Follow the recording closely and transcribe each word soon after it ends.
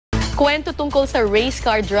Kwento tungkol sa race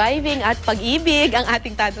car driving at pag-ibig ang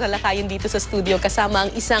ating tatalakayin dito sa studio kasama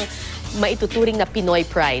ang isang maituturing na Pinoy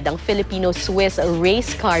pride, ang Filipino-Swiss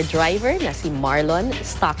race car driver na si Marlon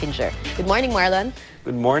Stockinger. Good morning, Marlon.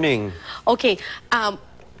 Good morning. Okay,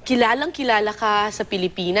 kilalang-kilala ka sa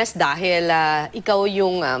Pilipinas dahil ikaw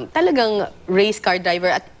yung talagang race car driver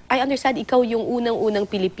at I understand ikaw yung unang-unang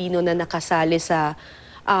Pilipino na nakasali sa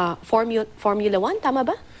Formula 1, tama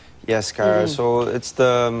ba? Yes, Cara. So it's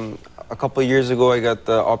a couple years ago I got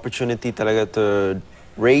the opportunity talaga to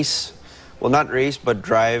race. Well, not race, but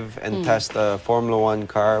drive and test a Formula 1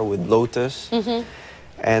 car with Lotus.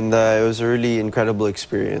 And it was a really incredible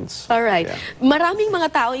experience. Alright. Yeah. Maraming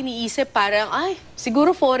mga tao iniisip parang, ay,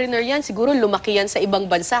 siguro foreigner yan, siguro lumaki yan sa ibang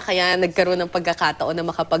bansa, kaya nagkaroon ng pagkakataon na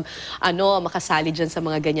makasali dyan sa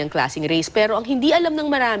mga ganyang klaseng race. Pero ang hindi alam ng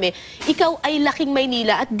marami, ikaw ay laking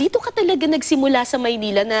Maynila at dito ka talaga nagsimula sa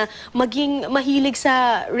Maynila na maging mahilig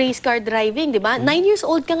sa race car driving, di ba? 9 years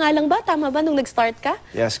old ka nga lang ba? Tama ba nung nag-start ka?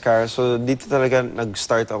 Yes, Cara. So dito talaga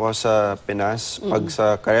nag-start ako sa Pinas. Pag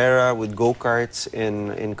sa karera with go-karts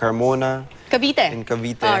in Carmona. Cavite? In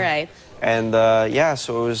Cavite. Alright. And yeah,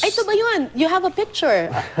 so it was... Ay, ito ba yun? You have a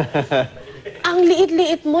picture. Ang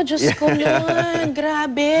liit-liit mo, Diyos ko nun.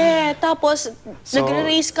 Grabe. Tapos,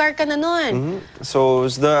 nagre-race car ka na nun. So,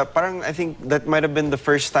 it was parang I think that might have been the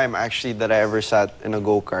first time actually that I ever sat in a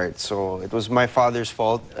go-kart. So, it was my father's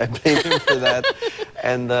fault. I blame him for that.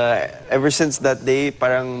 And ever since that day,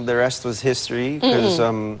 parang the rest was history. Because,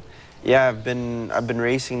 yeah, I've been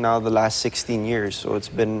racing now the last 16 years. So, it's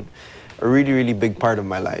been a really, really big part of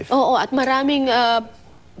my life. Oo, at maraming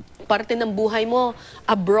parte ng buhay mo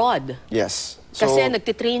abroad. Yes. So, kasi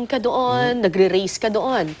nagtitrain ka doon, nagre-race ka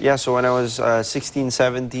doon. Yeah, so when I was 16,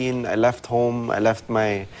 17, I left home. I left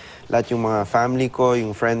lahat yung mga family ko,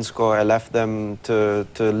 yung friends ko, I left them to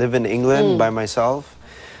live in England by myself.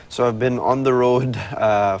 So I've been on the road,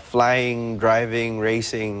 flying, driving,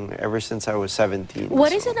 racing ever since I was 17.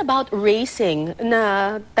 What is it about racing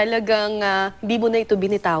na talagang di mo na ito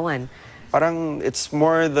binitawan? Parang it's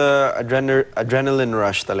more the adrenaline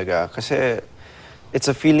rush talaga. Kasi it's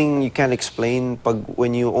a feeling you can't explain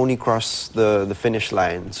when you only cross the finish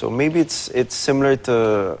line. So maybe it's similar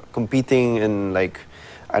to competing in like,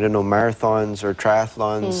 I don't know, marathons or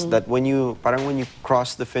triathlons. That when you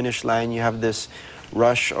cross the finish line, you have this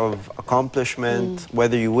rush of accomplishment.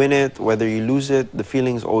 Whether you win it, whether you lose it, the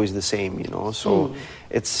feeling's always the same, you know. So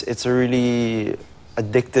it's a really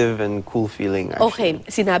addictive and cool feeling, actually. Okay,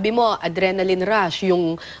 sinabi mo, adrenaline rush,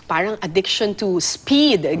 yung parang addiction to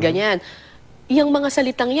speed, ganyan. Yung mga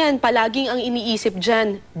salitang yan, palaging ang iniisip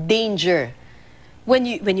dyan, danger. When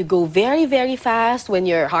you go very, very fast, when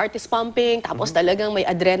your heart is pumping, tapos talagang may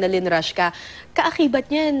adrenaline rush ka, kaakibat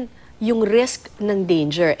niyan yung risk ng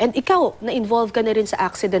danger. And ikaw, na-involve ka na rin sa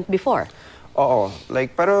accident before. Oo.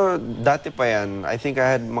 Like, pero dati pa yan, I think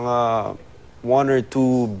I had mga 1 or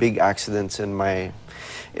 2 big accidents in my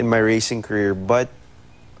racing career. But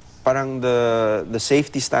parang the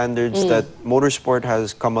safety standards that motorsport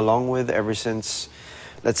has come along with ever since,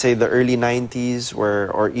 let's say, the early 90s,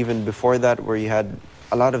 or even before that, where you had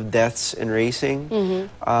a lot of deaths in racing.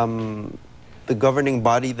 The governing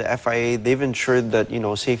body, the FIA, they've ensured that, you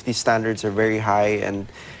know, safety standards are very high and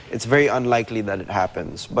it's very unlikely that it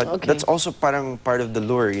happens. But that's also parang part of the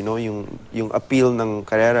lure, you know, yung appeal ng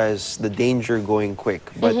karera is the danger going quick.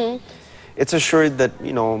 But it's assured that,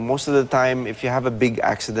 you know, most of the time, if you have a big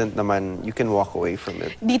accident naman, you can walk away from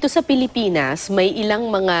it. Dito sa Pilipinas, may ilang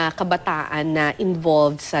mga kabataan na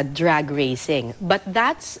involved sa drag racing. But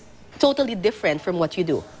that's totally different from what you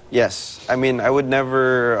do. Yes. I mean, I would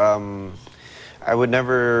never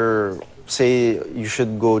say you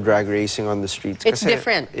should go drag racing on the streets. It's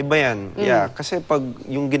different. Iba yan. Yeah. Kasi pag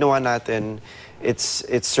yung ginawa natin, it's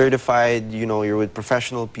certified, you know, you're with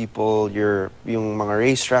professional people, yung mga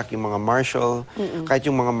racetrack, yung mga marshal. Kahit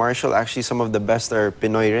yung mga marshal, actually some of the best are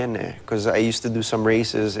Pinoy rin eh. Because I used to do some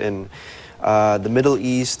races in the Middle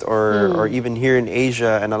East or even here in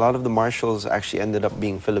Asia, and a lot of the marshals actually ended up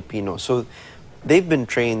being Filipino. So they've been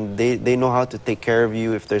trained, they know how to take care of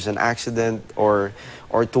you if there's an accident or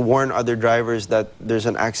to warn other drivers that there's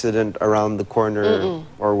an accident around the corner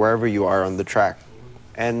or wherever you are on the track.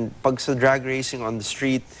 And pag sa drag racing on the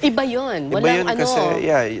street, iba yun. Walang kasi,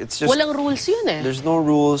 yeah, it's just, walang rules yun eh. There's no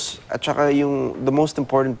rules. At saka the most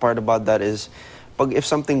important part about that is, if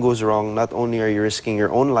something goes wrong, not only are you risking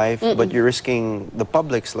your own life, but you're risking the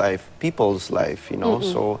public's life, people's life, you know.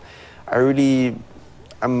 So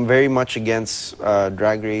I'm very much against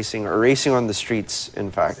drag racing or racing on the streets.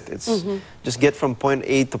 In fact, it's just get from point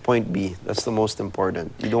A to point B. That's the most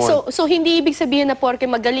important. You don't want... So hindi ibig sabihin na porke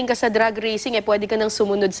magaling ka sa drag racing, eh pwede ka nang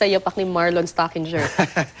sumunod sa yapak ni Marlon Stockinger.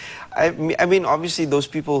 I mean, obviously, those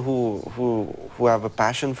people who have a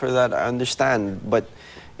passion for that, I understand. But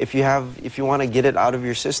if you want to get it out of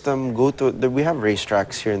your system, go to we have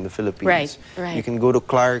racetracks here in the Philippines. Right. You can go to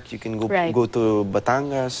Clark. You can go to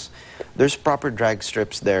Batangas. There's proper drag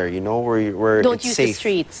strips there, you know, where don't it's use safe. the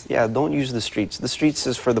streets. Yeah, don't use the streets. The streets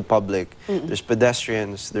is for the public. There's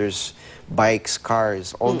pedestrians. There's bikes,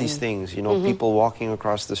 cars, all these things. You know, people walking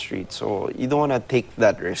across the street. So you don't want to take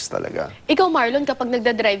that risk, talaga. Ikaw, Marlon, kapag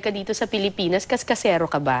nagdadrive ka dito sa Pilipinas, kaskasero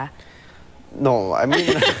ka ba? No, I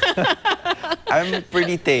mean, I'm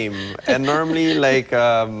pretty tame. And normally, like,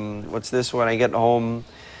 what's this? When I get home,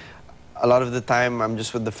 a lot of the time, I'm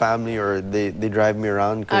just with the family or they drive me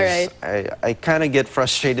around because I kind of get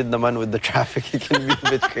frustrated naman with the traffic. It can be a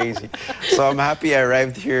bit crazy. So I'm happy I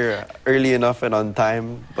arrived here early enough and on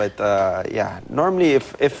time. But yeah, normally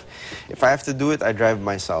if I have to do it, I drive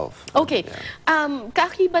myself. Okay. Yeah.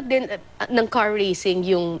 Kaakibat din ng car racing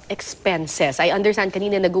yung expenses. I understand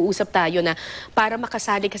kanina nag-uusap tayo na para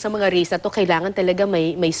makasali ka sa mga race na to, kailangan talaga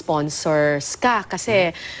may sponsors ka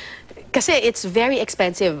kasi it's very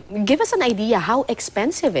expensive. Give us an idea how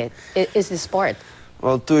expensive is the sport.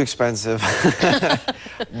 Well, too expensive.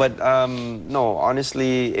 But no,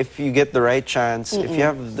 honestly, if you get the right chance, if you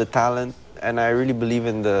have the talent, and I really believe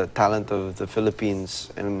in the talent of the Philippines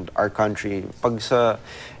and our country.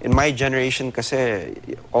 In my generation, kasi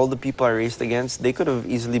all the people I raced against, they could have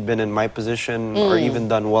easily been in my position or even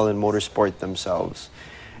done well in motorsport themselves.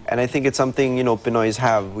 And I think it's something, you know, Pinoys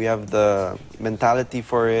have. We have the mentality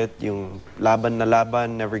for it, yung laban na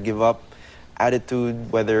laban, never give up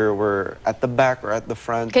attitude, whether we're at the back or at the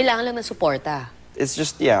front. Kailangan lang ng suporta. It's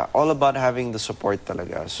just, yeah, all about having the support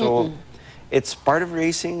talaga. So, it's part of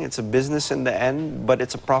racing, it's a business in the end, but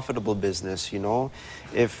it's a profitable business, you know?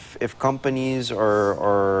 If companies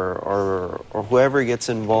or whoever gets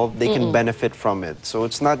involved, they can benefit from it. So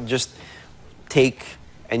it's not just take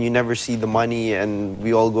and you never see the money and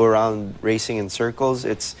we all go around racing in circles.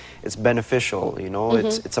 It's beneficial, you know?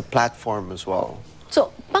 It's a platform as well.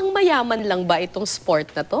 So, pangmayaman lang ba itong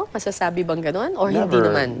sport na to? Masasabi bang ganon? Or Never, hindi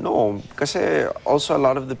naman? No, kasi also a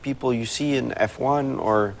lot of the people you see in F1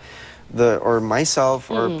 or myself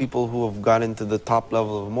or people who have gotten to the top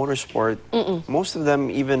level of motorsport, most of them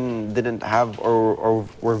even didn't have or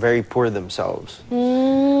were very poor themselves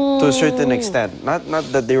to a certain extent. Not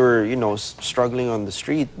that they were, you know, struggling on the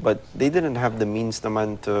street, but they didn't have the means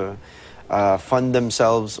naman to fund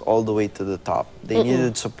themselves all the way to the top. They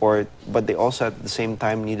needed support, but they also at the same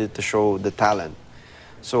time needed to show the talent.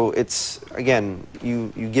 So it's, again,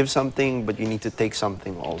 you give something, but you need to take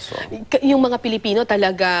something also. Yung mga Pilipino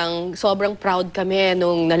talagang sobrang proud kami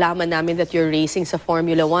nung nalaman namin that you're racing sa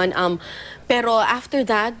Formula 1. Pero after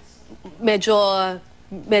that, medyo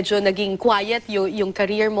naging quiet yung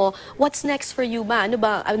career mo. What's next for you ba? Ano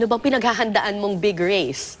bang pinaghahandaan mong big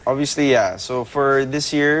race? Obviously, yeah. So for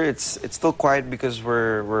this year, it's still quiet because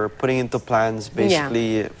we're putting into plans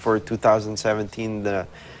basically for 2017 the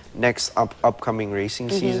next upcoming racing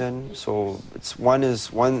season. So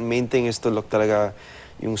one main thing is to look talaga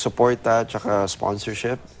yung suporta tsaka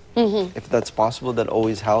sponsorship. If that's possible, that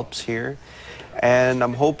always helps here. And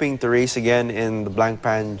I'm hoping to race again in the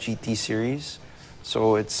Blancpain GT series.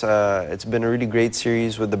 So it's been a really great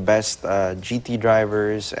series with the best GT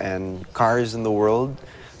drivers and cars in the world.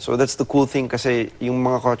 So that's the cool thing kasi yung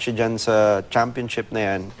mga kotse dyan sa championship na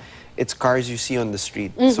yan, it's cars you see on the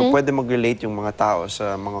street. So pwede mag-relate yung mga tao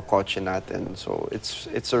sa mga kotse natin. So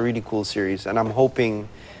it's a really cool series and I'm hoping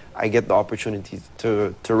I get the opportunity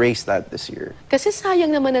to race that this year. Kasi sayang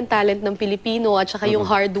naman ang talent ng Pilipino at saka yung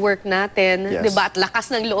hard work natin, Yes. 'di ba? At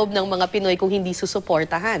lakas ng loob ng mga Pinoy kung hindi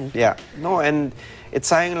susuportahan. Yeah. No, and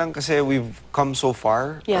it's sayang lang kasi we've come so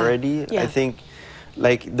far already. Yeah. I think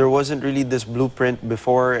like there wasn't really this blueprint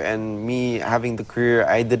before and me having the career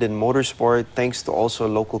I did in motorsport thanks to also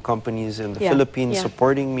local companies in the Philippines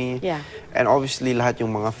supporting me. Yeah. And obviously lahat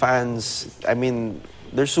yung mga fans, I mean,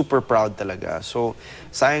 they're super proud talaga. So,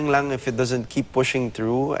 sayang lang if it doesn't keep pushing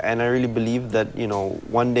through and I really believe that, you know,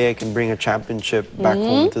 one day I can bring a championship back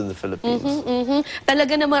home to the Philippines.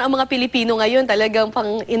 Talaga naman ang mga Pilipino ngayon talagang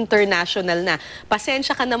pang international na.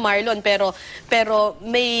 Pasensya ka na Marlon pero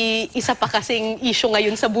may isa pa kasing issue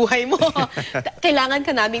ngayon sa buhay mo. Kailangan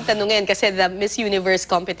ka naming tanungin kasi the Miss Universe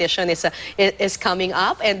competition is coming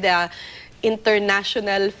up and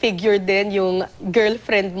international figure din yung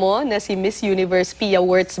girlfriend mo na si Miss Universe Pia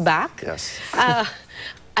Wurtzbach. Yes.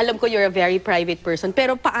 alam ko you're a very private person,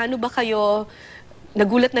 pero paano ba kayo,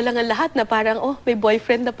 nagulat na lang ang lahat na parang, oh, may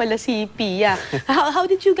boyfriend na pala si Pia. How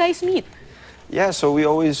did you guys meet? Yeah, so we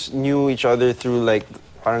always knew each other through like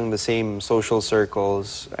parang the same social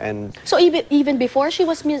circles, and So even before she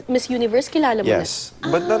was Miss Universe, kilala mo yes,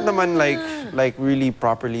 but not naman like really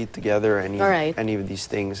properly together or Alright. any of these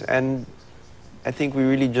things. And I think we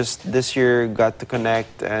really just this year got to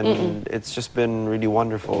connect, and it's just been really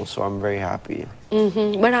wonderful. So I'm very happy.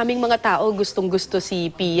 Maraming mga tao gustong-gusto si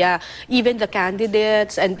Pia. Even the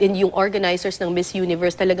candidates and yung organizers ng Miss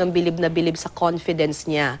Universe talagang bilib na bilib sa confidence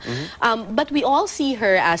niya. But we all see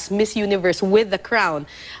her as Miss Universe with the crown.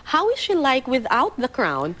 How is she like without the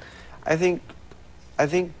crown? I think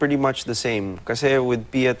pretty much the same. Kasi with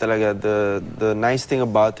Pia talaga, the nice thing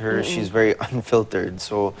about her, she's very unfiltered.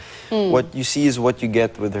 So what you see is what you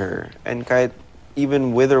get with her. And kahit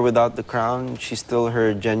even with or without the crown, she's still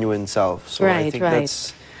her genuine self. So I think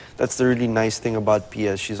that's the really nice thing about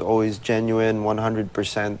Pia. She's always genuine, 100%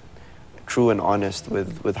 true and honest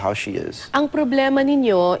with how she is. Ang problema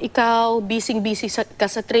ninyo, ikaw busy-busy ka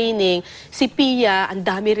sa training, si Pia, ang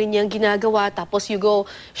dami rin niyang ginagawa, tapos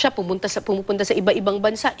siya pumupunta sa iba-ibang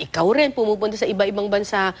bansa, ikaw rin pumupunta sa iba-ibang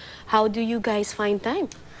bansa. How do you guys find time?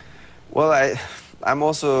 Well, I'm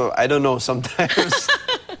also, I don't know sometimes,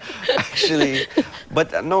 actually.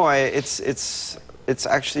 But no, it's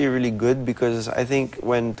actually really good because I think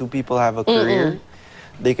when two people have a career,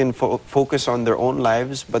 they can focus on their own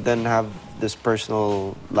lives, but then have this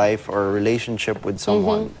personal life or relationship with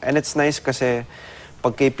someone. And it's nice kasi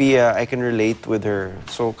pag kay Pia, I can relate with her.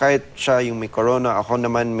 So kahit siya yung may corona, ako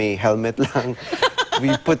naman may helmet lang.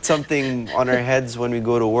 We put something on our heads when we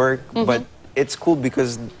go to work, but it's cool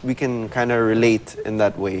because we can kind of relate in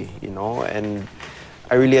that way, you know? And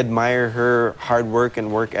I really admire her hard work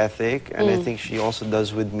and work ethic, and I think she also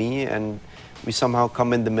does with me, and we somehow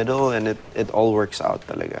come in the middle, and it all works out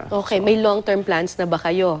talaga. Okay, So, may long-term plans na ba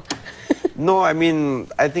kayo? no, I mean,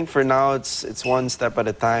 I think for now it's one step at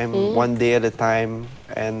a time, one day at a time,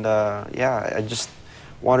 and yeah, I just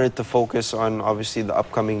wanted to focus on obviously the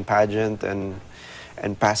upcoming pageant and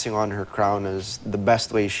passing on her crown as the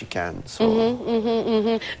best way she can. So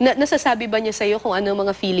Nasasabi ba niya sa'yo kung ano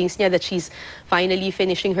mga feelings niya that she's finally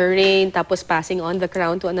finishing her reign tapos passing on the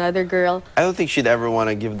crown to another girl? I don't think she'd ever want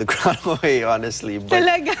to give the crown away, honestly. But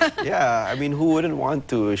Talaga? yeah, I mean, who wouldn't want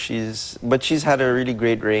to? But she's had a really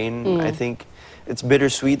great reign. I think it's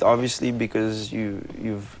bittersweet, obviously, because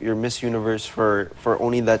you're Miss Universe for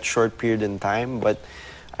only that short period in time. But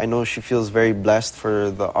I know she feels very blessed for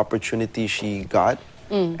the opportunity she got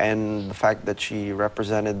and the fact that she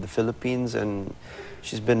represented the Philippines, and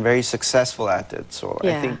she's been very successful at it. So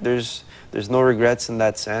I think there's no regrets in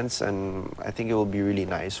that sense, and I think it will be really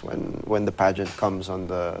nice when the pageant comes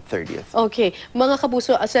on the 30th. Okay. Mga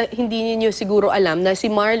kapuso, hindi niyo siguro alam na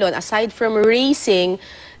si Marlon, aside from racing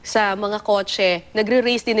sa mga kotse,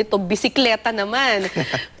 nagre-race din ito, bisikleta naman.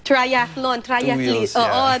 Triathlon, wheels,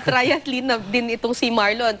 triathlete na din itong si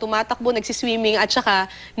Marlon. Tumatakbo, nagsiswimming at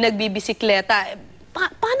saka nagbibisikleta.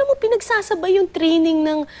 Paano mo pinagsasabay yung training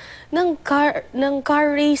ng car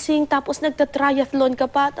racing tapos nagta-triathlon ka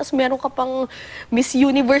pa tapos meron ka pang Miss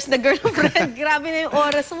Universe na girlfriend? Grabe na yung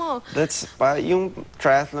oras mo. Yung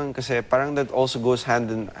triathlon kasi parang that also goes hand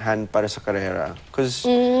in hand para sa karera. Because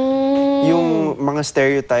yung mga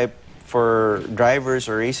stereotype for drivers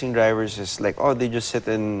or racing drivers is like, oh, they just sit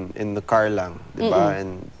in the car lang, diba?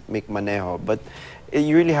 And make manejo. But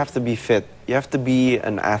you really have to be fit. You have to be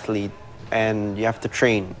an athlete and you have to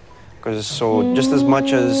train. Because just as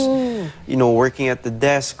much as, you know, working at the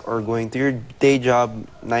desk or going to your day job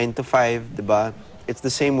 9 to 5, diba? It's the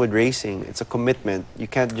same with racing. It's a commitment. You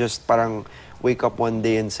can't just parang wake up one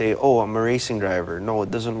day and say, oh, I'm a racing driver. No,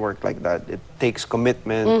 it doesn't work like that. It takes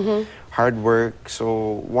commitment, hard work.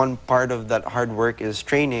 So one part of that hard work is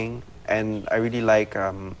training, and I really like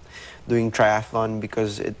doing triathlon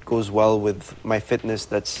because it goes well with my fitness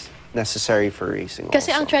that's necessary for racing.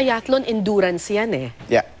 Kasi ang triathlon, endurance yan eh.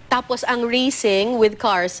 Yeah. Tapos ang racing with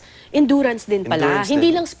cars, endurance din pala. Endurance Hindi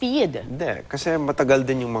din. lang speed. Hindi, kasi matagal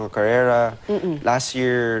din yung mga karera. Last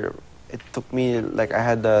year, it took me, like, I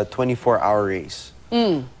had a 24-hour race.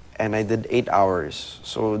 And I did 8 hours.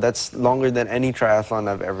 So that's longer than any triathlon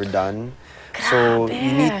I've ever done. So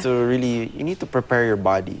you need to prepare your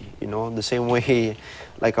body, you know, the same way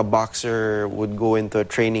like a boxer would go into a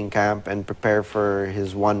training camp and prepare for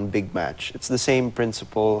his one big match. It's the same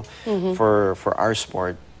principle for our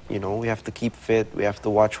sport. You know, we have to keep fit, we have to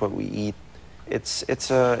watch what we eat. it's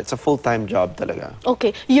a full-time job talaga.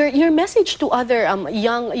 Okay, your message to other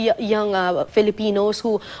young Filipinos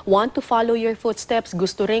who want to follow your footsteps,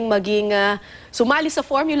 gusto ring maging sumali sa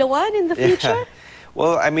Formula 1 in the future?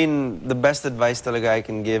 Well, I mean, the best advice talaga I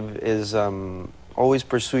can give is always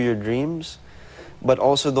pursue your dreams, but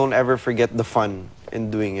also don't ever forget the fun in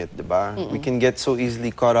doing it, diba? We can get so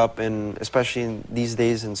easily caught up in, especially these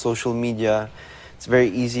days in social media. It's very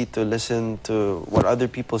easy to listen to what other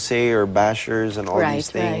people say or bashers and all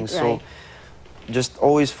these things. So just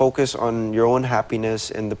always focus on your own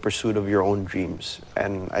happiness in the pursuit of your own dreams.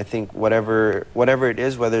 And I think whatever it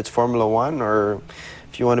is, whether it's Formula 1 or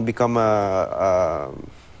if you want to become a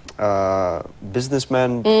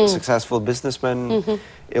businessman, successful businessman,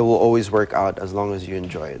 it will always work out as long as you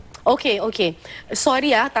enjoy it. Okay, okay.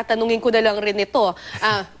 Sorry tatanungin ko na lang rin ito.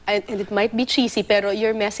 And it might be cheesy, pero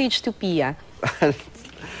your message to Pia?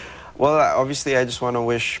 Well, obviously, I just want to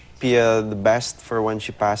wish Pia the best for when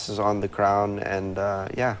she passes on the crown, and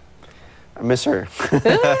yeah, I miss her.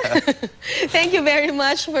 Thank you very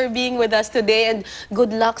much for being with us today, and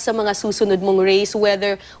good luck sa mga susunod mong race,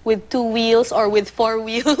 whether with 2 wheels or with 4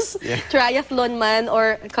 wheels, triathlon man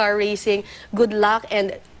or car racing. Good luck,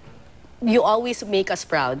 and you always make us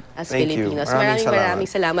proud as Filipinos. Maraming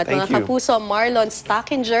salamat. Mga kapuso, Marlon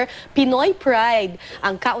Stockinger, Pinoy Pride,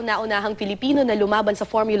 ang kauna-unahang Pilipino na lumaban sa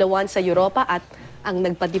Formula 1 sa Europa at ang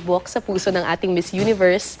nagpatibok sa puso ng ating Miss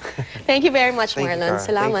Universe. Thank you very much, Marlon.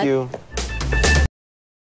 Salamat. Thank you.